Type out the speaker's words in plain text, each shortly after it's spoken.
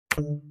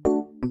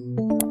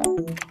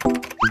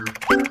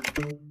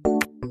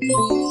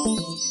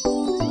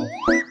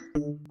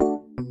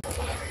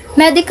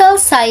Medical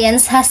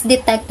science has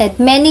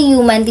detected many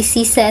human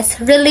diseases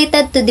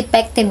related to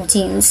defective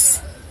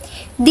genes.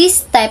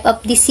 These type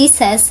of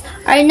diseases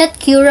are not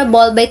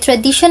curable by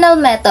traditional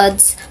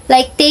methods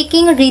like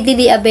taking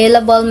readily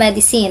available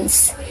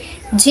medicines.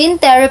 Gene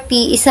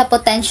therapy is a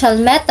potential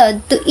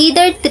method to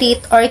either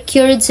treat or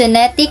cure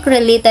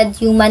genetic-related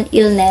human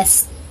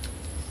illness.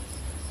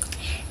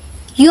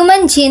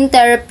 Human gene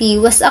therapy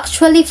was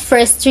actually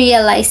first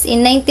realized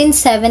in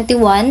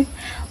 1971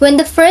 when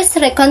the first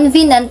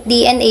recombinant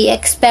DNA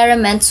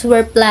experiments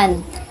were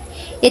planned.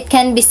 It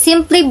can be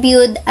simply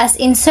viewed as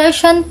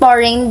insertion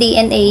pouring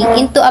DNA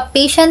into a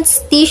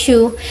patient's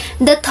tissue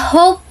that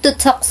hope to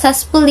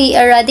successfully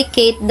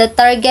eradicate the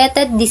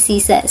targeted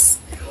diseases.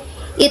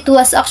 It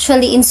was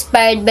actually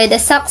inspired by the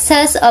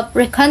success of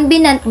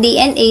recombinant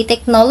DNA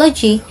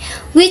technology,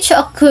 which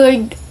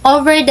occurred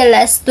over the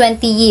last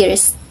 20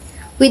 years.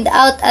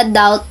 Without a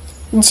doubt,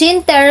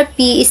 gene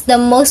therapy is the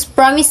most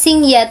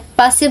promising yet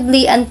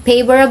possibly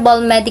unfavorable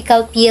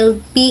medical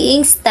field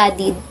being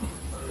studied.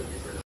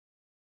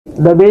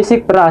 The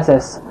basic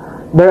process.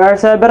 There are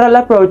several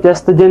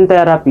approaches to gene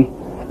therapy,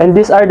 and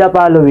these are the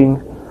following.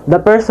 The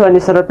first one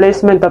is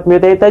replacement of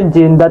mutated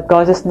gene that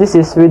causes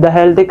disease with a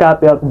healthy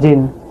copy of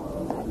gene.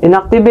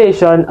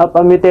 Inactivation of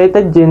a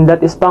mutated gene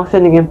that is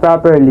functioning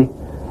improperly.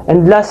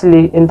 And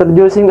lastly,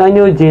 introducing a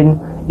new gene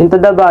into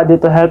the body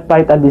to help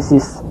fight a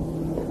disease.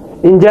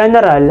 In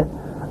general,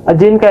 a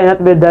gene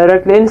cannot be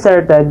directly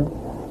inserted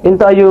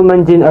into a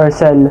human gene or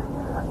cell.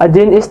 A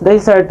gene is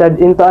inserted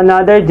into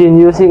another gene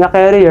using a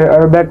carrier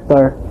or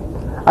vector.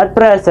 At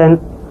present,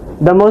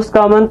 the most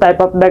common type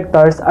of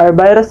vectors are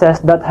viruses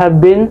that have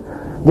been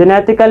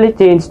genetically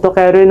changed to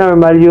carry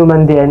normal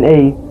human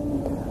DNA.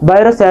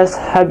 Viruses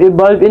have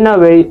evolved in a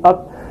way of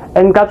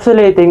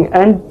encapsulating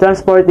and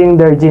transporting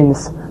their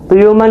genes to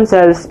human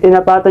cells in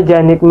a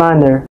pathogenic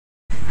manner.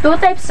 Two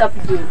types of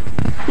gene.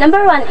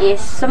 Number one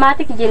is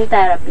somatic gene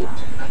therapy.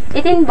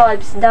 It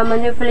involves the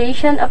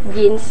manipulation of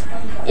genes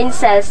in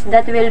cells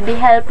that will be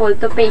helpful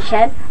to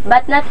patient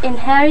but not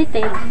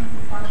inherited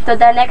to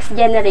the next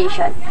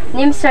generation.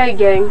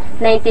 Nimsurgern,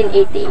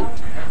 1988.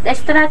 The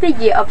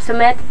strategy of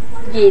somatic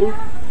gene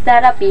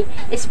therapy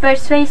is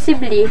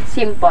persuasively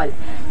simple.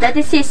 The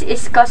disease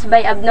is caused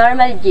by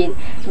abnormal gene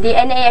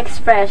DNA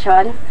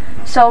expression,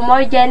 so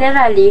more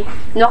generally,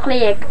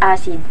 nucleic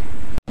acid.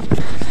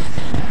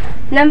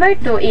 Number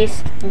 2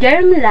 is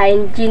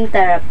germline gene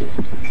therapy,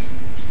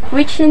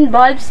 which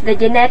involves the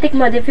genetic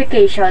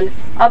modification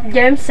of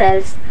germ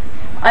cells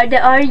or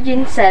the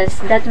origin cells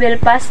that will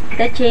pass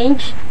the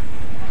change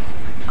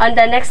on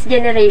the next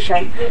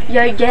generation.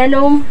 Your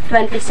Genome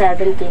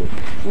 2017.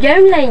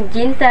 Germline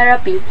gene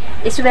therapy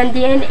is when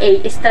DNA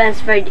is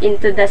transferred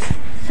into the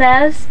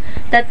cells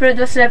that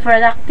produce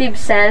reproductive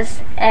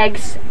cells,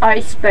 eggs,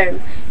 or sperm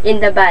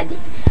in the body.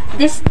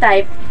 This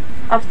type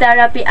of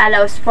therapy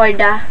allows for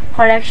the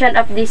correction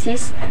of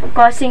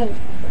disease-causing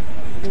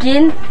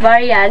gene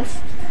variants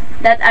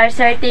that are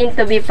certain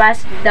to be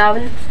passed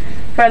down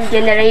from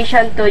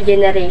generation to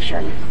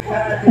generation.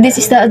 This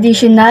is the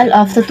additional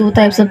of the two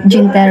types of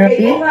gene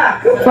therapy.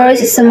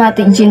 First is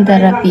somatic gene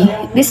therapy.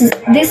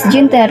 This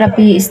gene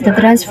therapy is the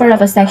transfer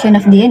of a section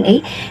of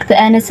DNA to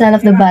any cell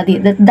of the body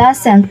that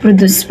doesn't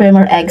produce sperm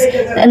or eggs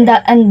and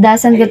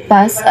doesn't get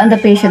passed on the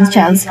patient's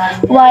child.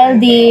 While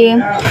the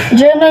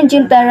germline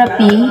gene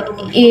therapy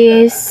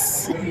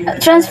is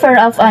transfer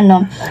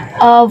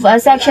of a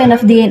section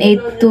of DNA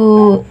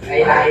to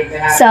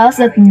cells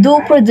that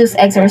do produce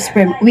eggs or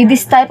sperm. With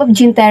this type of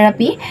gene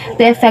therapy,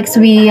 the effects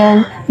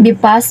will be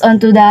passed on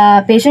to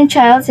the patient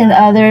child and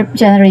other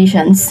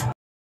generations.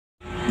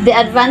 The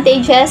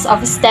advantages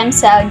of stem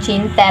cell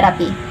gene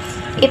therapy.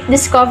 It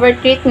discovers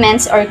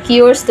treatments or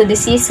cures to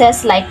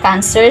diseases like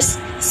cancers,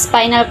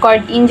 spinal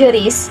cord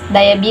injuries,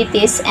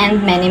 diabetes,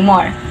 and many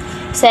more.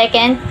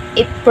 Second,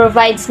 it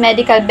provides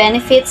medical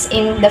benefits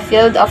in the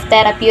field of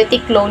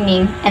therapeutic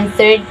cloning. And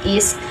third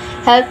is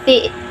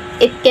healthy.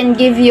 It can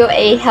give you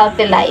a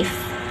healthy life.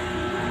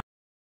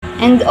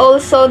 And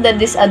also the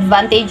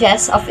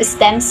disadvantages of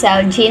stem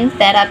cell gene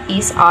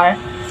therapies are: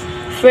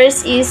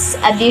 first is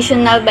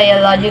additional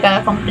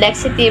biological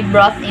complexity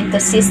brought into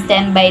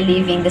system by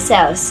leaving the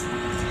cells.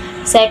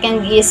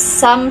 Second is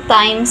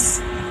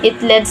sometimes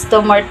it leads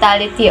to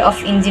mortality of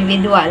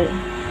individual.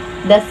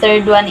 The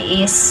third one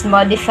is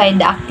modify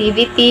the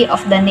activity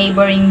of the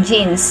neighboring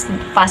genes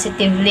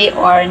positively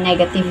or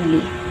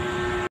negatively.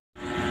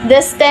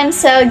 The stem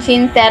cell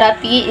gene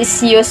therapy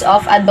is use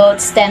of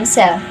adult stem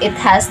cell. It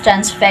has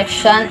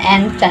transfection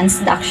and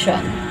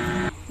transduction.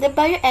 The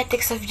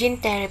bioethics of gene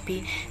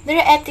therapy. There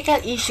are ethical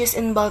issues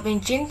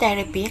involving gene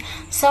therapy.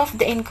 Some of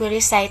the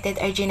inquiries cited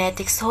are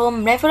Genetics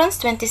Home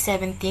Reference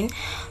 2017.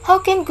 How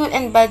can good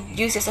and bad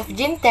uses of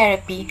gene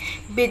therapy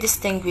be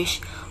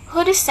distinguished?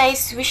 Who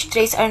decides which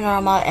traits are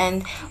normal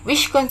and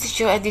which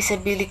constitute a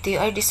disability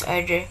or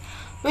disorder?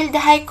 Will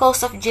the high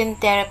cost of gene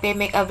therapy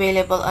make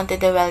available onto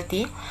the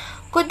wealthy?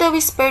 Could the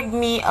whispered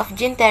me of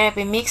gene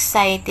therapy make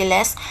society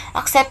less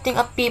accepting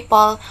of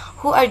people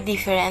who are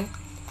different?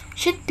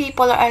 Should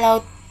people are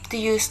allowed to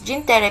use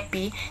gene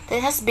therapy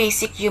that has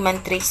basic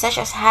human traits such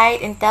as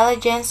height,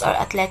 intelligence, or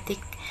athletic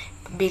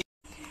ability?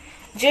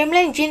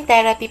 Germline gene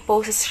therapy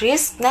poses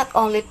risks not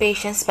only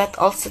patients but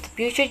also to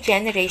future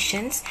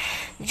generations.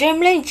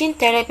 Germline gene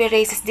therapy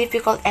raises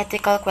difficult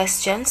ethical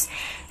questions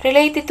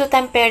related to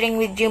tampering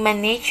with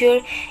human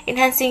nature,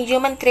 enhancing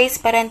human traits,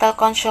 parental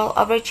control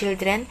over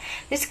children,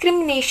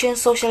 discrimination,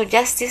 social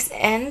justice,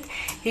 and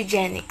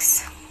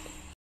eugenics.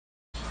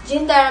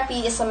 Gene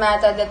therapy is a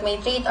method that may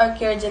treat or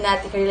cure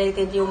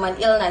genetic-related human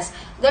illness.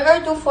 There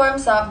are two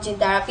forms of gene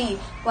therapy.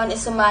 One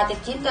is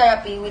somatic gene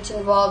therapy, which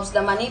involves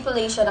the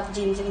manipulation of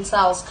genes in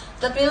cells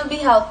that will be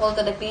helpful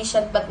to the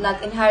patient but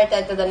not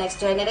inherited to the next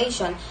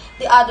generation.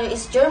 The other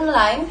is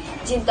germline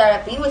gene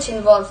therapy, which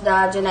involves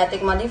the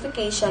genetic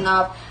modification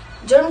of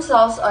germ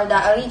cells or the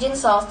origin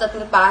cells that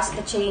will pass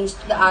the change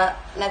to the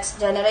next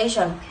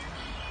generation.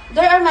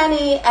 There are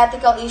many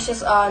ethical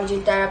issues on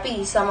gene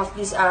therapy. Some of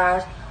these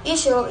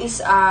issue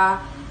is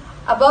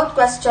about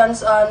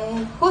questions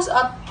on whose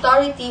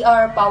authority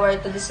or power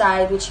to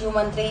decide which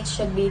human traits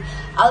should be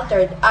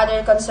altered.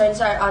 Other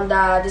concerns are on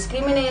the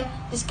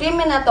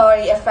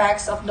discriminatory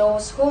effects of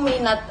those who may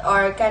not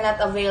or cannot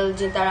avail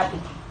gene therapy.